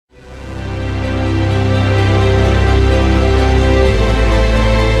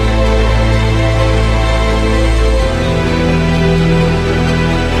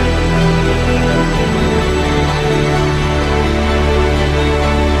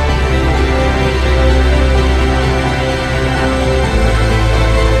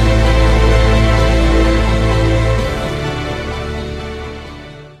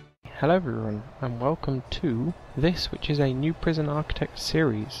welcome to this, which is a new Prison Architect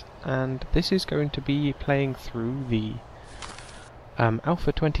series, and this is going to be playing through the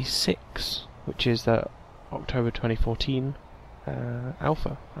Alpha 26, which is the October 2014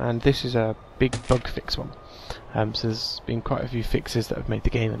 Alpha, and this is a big bug fix one. So there's been quite a few fixes that have made the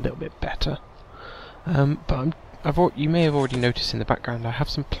game a little bit better, but you may have already noticed in the background I have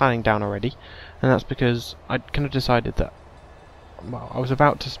some planning down already, and that's because I kind of decided that, well, I was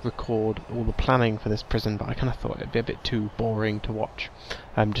about to record all the planning for this prison, but I kind of thought it'd be a bit too boring to watch.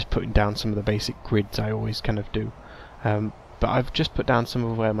 Just putting down some of the basic grids I always kind of do. But I've just put down some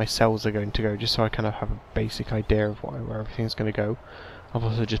of where my cells are going to go, just so I kind of have a basic idea of where everything's going to go. I've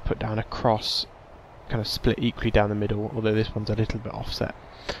also just put down a cross, kind of split equally down the middle, although this one's a little bit offset.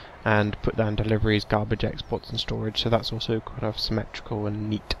 And put down deliveries, garbage exports and storage, so that's also kind of symmetrical and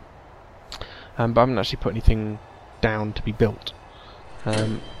neat. But I haven't actually put anything down to be built.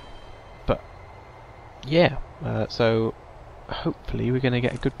 But yeah, so hopefully we're going to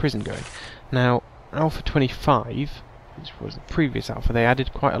get a good prison going. Now, Alpha 25, which was the previous Alpha, they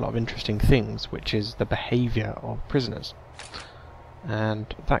added quite a lot of interesting things, which is the behaviour of prisoners.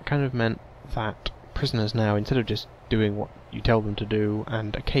 And that kind of meant that prisoners now, instead of just doing what you tell them to do,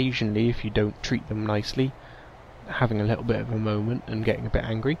 and occasionally, if you don't treat them nicely, having a little bit of a moment and getting a bit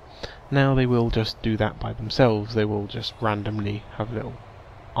angry, now they will just do that by themselves. They will just randomly have little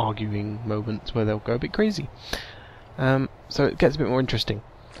arguing moments where they'll go a bit crazy. So it gets a bit more interesting.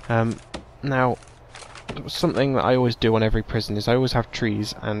 Now, something that I always do on every prison is I always have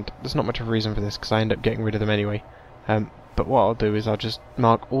trees, and there's not much of a reason for this because I end up getting rid of them anyway. But what I'll do is I'll just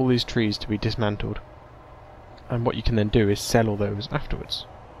mark all these trees to be dismantled, and what you can then do is sell all those afterwards,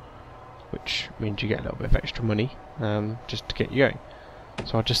 which means you get a little bit of extra money just to get you going.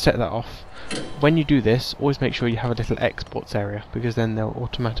 So I'll just set that off. When you do this, always make sure you have a little exports area, because then they'll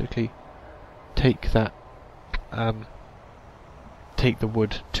automatically take that take the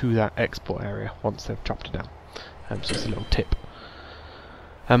wood to that export area once they've chopped it down. So it's a little tip.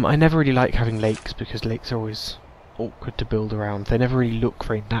 I never really like having lakes, because lakes are always awkward to build around. They never really look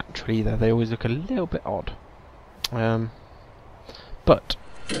very natural either. They always look a little bit odd. But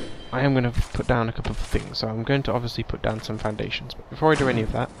I am going to put down a couple of things. So I'm going to obviously put down some foundations, but before I do any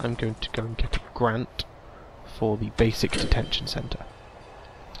of that, I'm going to go and get a grant for the basic detention centre.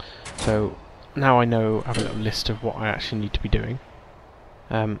 So now I have a little list of what I actually need to be doing.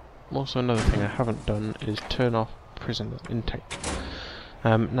 Also, another thing I haven't done is turn off prisoner intake.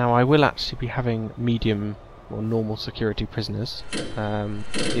 Now I will actually be having medium or normal security prisoners.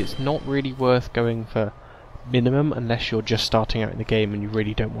 It's not really worth going for minimum unless you're just starting out in the game and you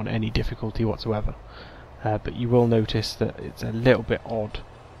really don't want any difficulty whatsoever. But you will notice that it's a little bit odd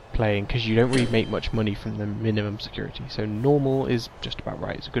playing, because you don't really make much money from the minimum security. So normal is just about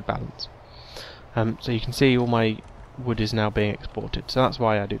right. It's a good balance. So you can see all my wood is now being exported, so that's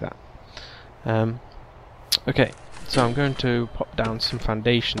why I do that. Okay, so I'm going to pop down some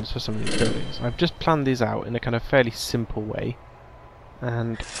foundations for some of these buildings. I've just planned these out in a kind of fairly simple way,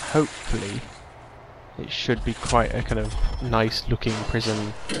 and hopefully it should be quite a kind of nice looking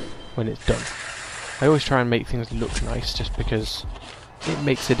prison when it's done. I always try and make things look nice just because it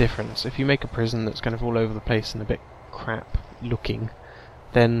makes a difference. If you make a prison that's kind of all over the place and a bit crap looking,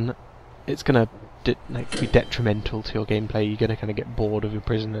 then it's going to be detrimental to your gameplay. You're going to kind of get bored of your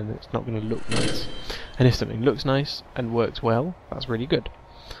prison and it's not going to look nice. And if something looks nice and works well, that's really good.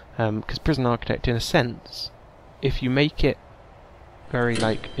 Because Prison Architect, in a sense, if you make it very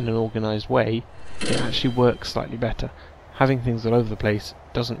in an organised way, it actually works slightly better. Having things all over the place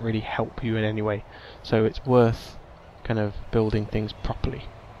doesn't really help you in any way, so it's worth kind of building things properly.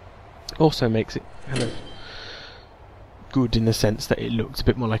 Also makes it kind of good in the sense that it looks a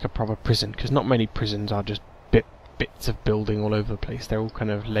bit more like a proper prison, because not many prisons are just bits of building all over the place. They're all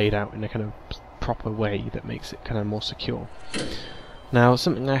kind of laid out in a kind of proper way that makes it kind of more secure. Now,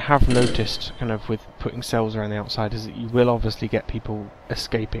 something I have noticed kind of with putting cells around the outside is that you will obviously get people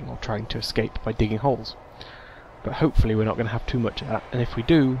escaping or trying to escape by digging holes. But hopefully we're not going to have too much of that, and if we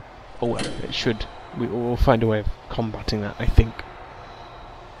do, oh well, we will find a way of combating that, I think.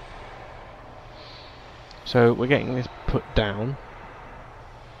 So we're getting this put down.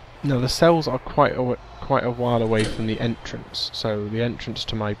 Now the cells are quite a while away from the entrance, so the entrance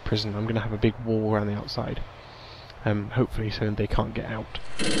to my prison, I'm going to have a big wall around the outside. Hopefully so they can't get out,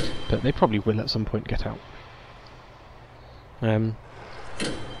 but they probably will at some point get out.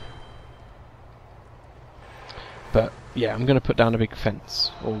 But yeah, I'm going to put down a big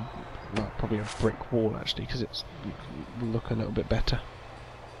fence, or well, probably a brick wall actually, because it will look a little bit better.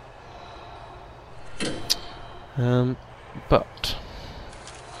 But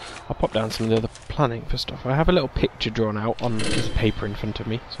I'll pop down some of the other planning for stuff. I have a little picture drawn out on a piece of paper in front of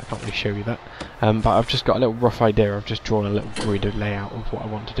me, so I can't really show you that. But I've just got a little rough idea. I've just drawn a little grid of layout of what I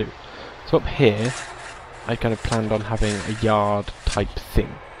want to do. So up here, I kind of planned on having a yard type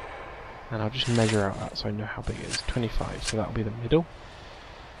thing. And I'll just measure out that so I know how big it is. 25, so that'll be the middle.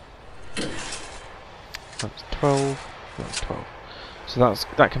 That's 12, that's 12. So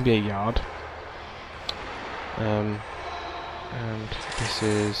that can be a yard. And this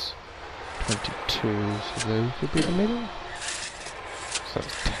is 22, so those would be the middle. So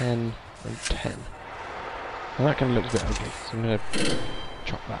that's 10 and 10. And that kind of looks a bit ugly, so I'm going to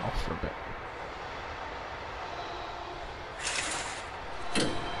chop that off for a bit.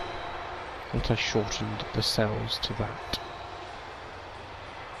 Once I shortened the cells to that.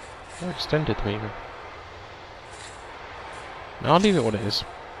 Or extended them even. No, I'll leave it what it is.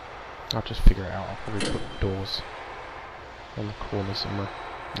 I'll just figure it out. I'll probably put doors on the corner somewhere.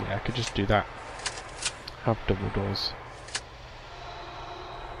 Yeah, I could just do that. Have double doors.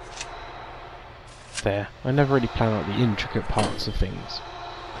 There. I never really plan out the intricate parts of things.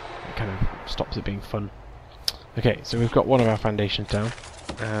 It kind of stops it being fun. Okay, so we've got one of our foundations down.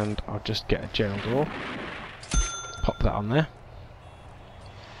 And I'll just get a jail door. Pop that on there.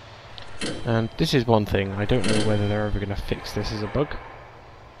 And this is one thing. I don't know whether they're ever going to fix this as a bug.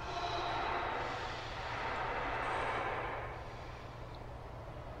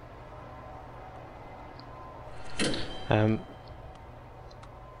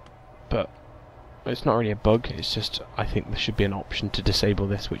 But it's not really a bug, it's just I think there should be an option to disable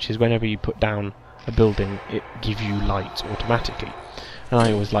this, which is whenever you put down a building it gives you lights automatically, and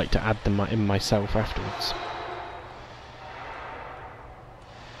I always like to add them in myself afterwards.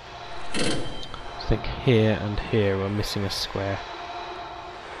 I think here and here we're missing a square.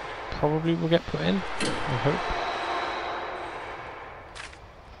 Probably will get put in, I hope.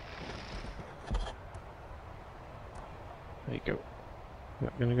 There you go. Is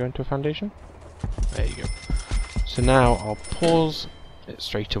that going to go into a foundation? There you go. So now I'll pause it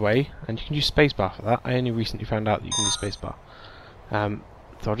straight away, and you can use spacebar for that. I only recently found out that you can use spacebar.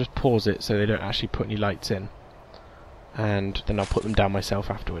 So I'll just pause it so they don't actually put any lights in, and then I'll put them down myself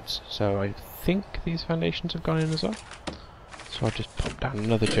afterwards. So I think these foundations have gone in as well. So I'll just pop down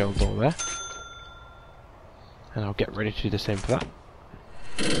another gel door there, and I'll get ready to do the same for that.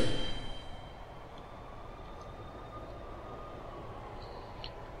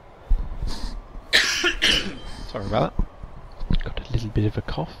 Sorry about that. Got a little bit of a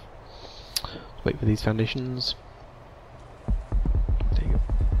cough. Let's wait for these foundations. There you go.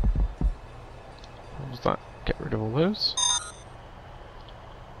 What was that? Get rid of all those.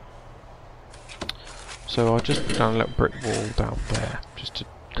 So I'll just put down a little brick wall down there, just to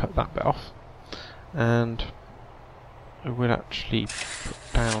cut that bit off. And I will actually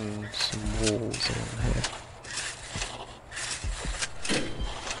put down some walls along here.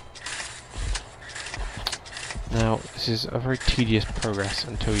 Now, this is a very tedious progress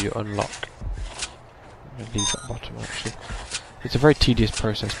until you unlock. I'm going to leave that bottom actually. It's a very tedious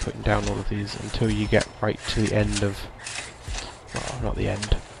process putting down all of these until you get right to the end of... well, not the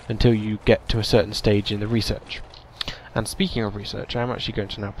end. Until you get to a certain stage in the research. And speaking of research, I'm actually going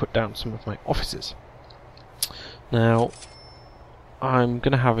to now put down some of my offices. Now, I'm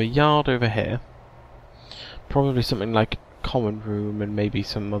going to have a yard over here. Probably something like common room and maybe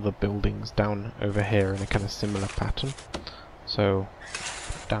some other buildings down over here in a kind of similar pattern. So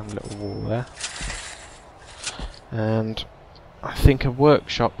put down a little wall there, and I think a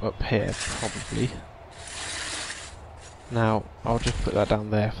workshop up here probably. Now I'll just put that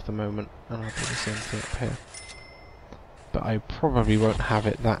down there for the moment, and I'll do the same thing up here. But I probably won't have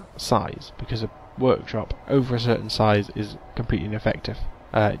it that size because a workshop over a certain size is completely ineffective.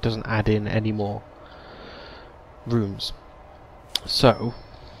 It doesn't add in any more rooms. So,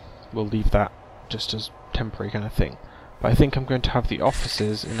 we'll leave that just as temporary kind of thing. But I think I'm going to have the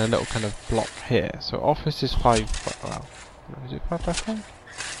offices in a little kind of block here. So office is 5 by... well, is it 5 by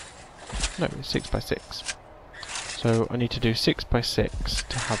 5? No, it's 6 by 6. So I need to do 6 by 6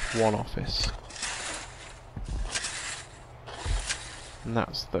 to have one office. And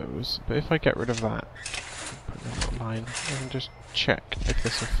that's those. But if I get rid of that, put in a little line, I can just check if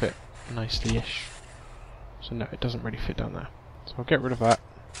this will fit nicely-ish. So no, it doesn't really fit down there. So I'll get rid of that,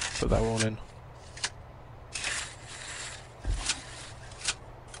 put that one in.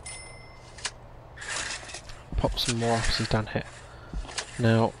 Pop some more offices down here.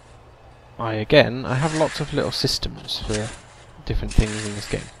 Now, I have lots of little systems for different things in this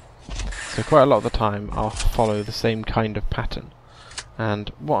game. So quite a lot of the time I'll follow the same kind of pattern. And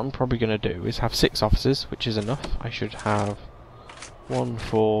what I'm probably going to do is have 6 offices, which is enough. I should have 1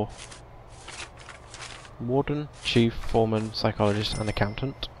 for warden, chief, foreman, psychologist, and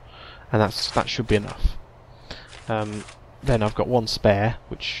accountant, and that should be enough. Then I've got one spare,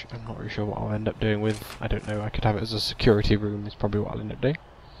 which I'm not really sure what I'll end up doing with. I don't know. I could have it as a security room. Is probably what I'll end up doing.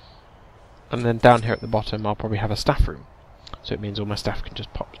 And then down here at the bottom, I'll probably have a staff room, so it means all my staff can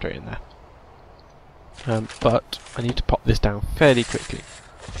just pop straight in there. But I need to pop this down fairly quickly,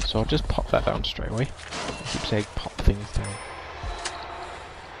 so I'll just pop that down straight away. I keep saying pop things down.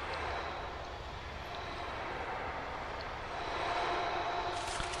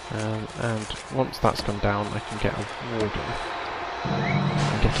 And once that's gone down, I can get a warden.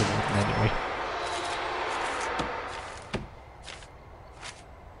 I get a warden anyway.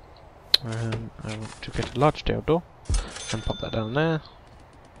 I want to get a large jail door and pop that down there.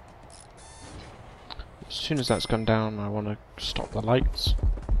 As soon as that's gone down, I want to stop the lights.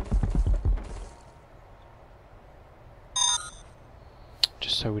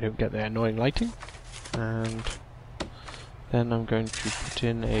 Just so we don't get the annoying lighting. And then I'm going to put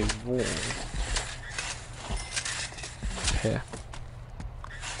in a wall here.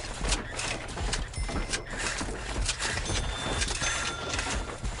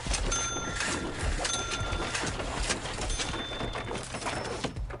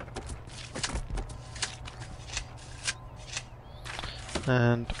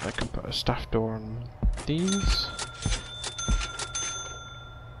 And I can put a staff door on these.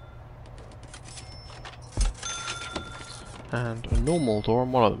 And a normal door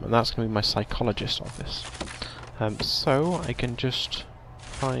on one of them, and that's going to be my psychologist's office. So I can just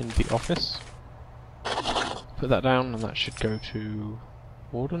find the office, put that down, and that should go to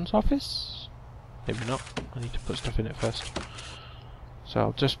warden's office? Maybe not. I need to put stuff in it first. So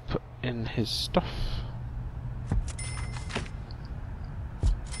I'll just put in his stuff.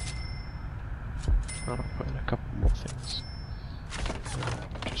 I'll put in a couple more things.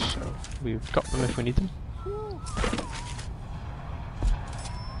 Just so we've got them if we need them.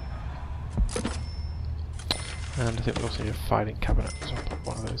 And I think we also need a filing cabinet, so I'll put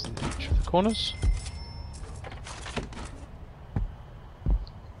one of those in each of the corners.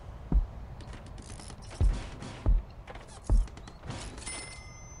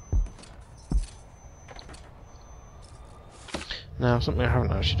 Now, something I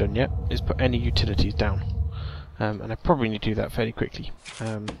haven't actually done yet is put any utilities down. And I probably need to do that fairly quickly.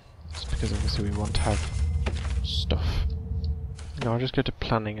 Just because obviously we want to have stuff. Now I'll just go to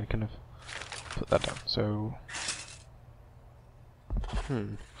planning and kind of put that down. So,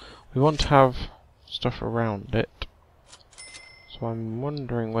 we want to have stuff around it. So I'm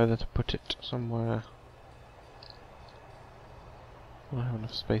wondering whether to put it somewhere. I have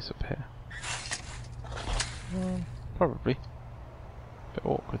enough space up here. Probably. Bit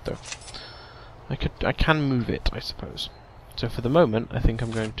awkward though. I can move it, I suppose. So for the moment, I think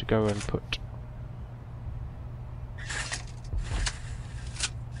I'm going to go and put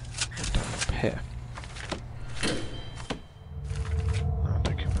it down up here. And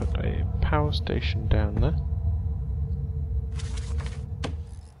I can put a power station down there.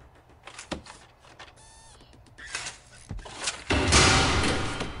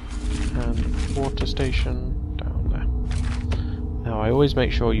 And water station down there. Now I always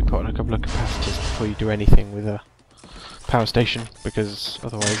make sure you put on a couple of capacitors before you do anything with a power station, because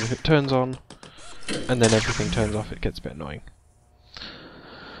otherwise if it turns on and then everything turns off, it gets a bit annoying.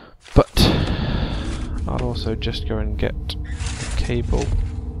 But I'll also just go and get a cable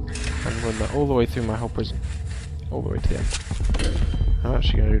and run that all the way through my whole prison, all the way to the end. I'm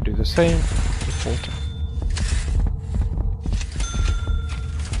actually going to do the same with water.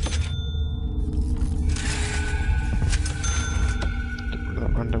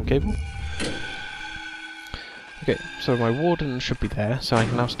 Random cable. Okay, so my warden should be there, so I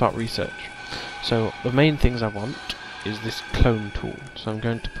can now start research. So the main things I want is this clone tool, so I'm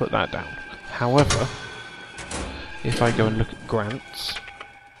going to put that down. However, if I go and look at grants,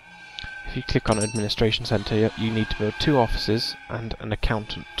 if you click on Administration Centre, you need to build 2 offices and an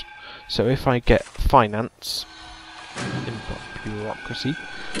accountant. So if I get finance, in bureaucracy,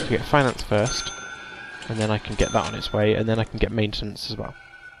 so I get finance first, and then I can get that on its way, and then I can get maintenance as well.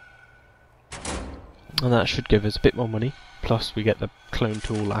 And that should give us a bit more money, plus we get the clone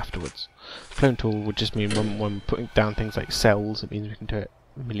tool afterwards. The clone tool would just mean when putting down things like cells, it means we can do it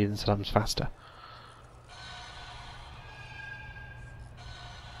millions of times faster.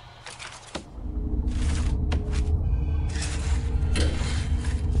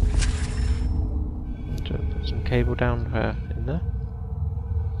 Put some cable down in there.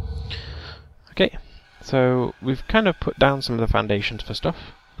 Okay, so we've kind of put down some of the foundations for stuff.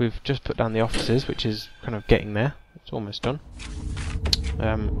 We've just put down the offices, which is kind of getting there. It's almost done.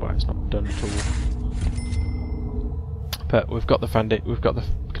 Well, it's not done at all. But we've got the we've got the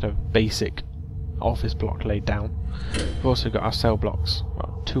kind of basic office block laid down. We've also got our cell blocks.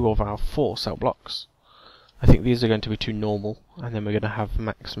 Well, 2 of our 4 cell blocks. I think these are going to be 2 normal, and then we're going to have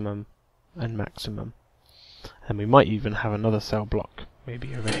maximum and maximum. And we might even have another cell block,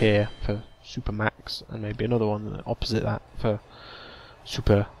 maybe over here for super max, and maybe another one opposite that for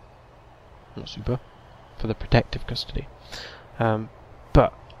super, not super, for the protective custody.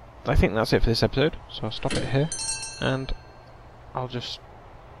 But I think that's it for this episode, so I'll stop it here, and I'll just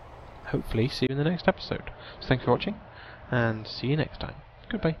hopefully see you in the next episode. So thanks for watching, and see you next time.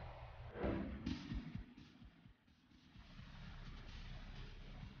 Goodbye.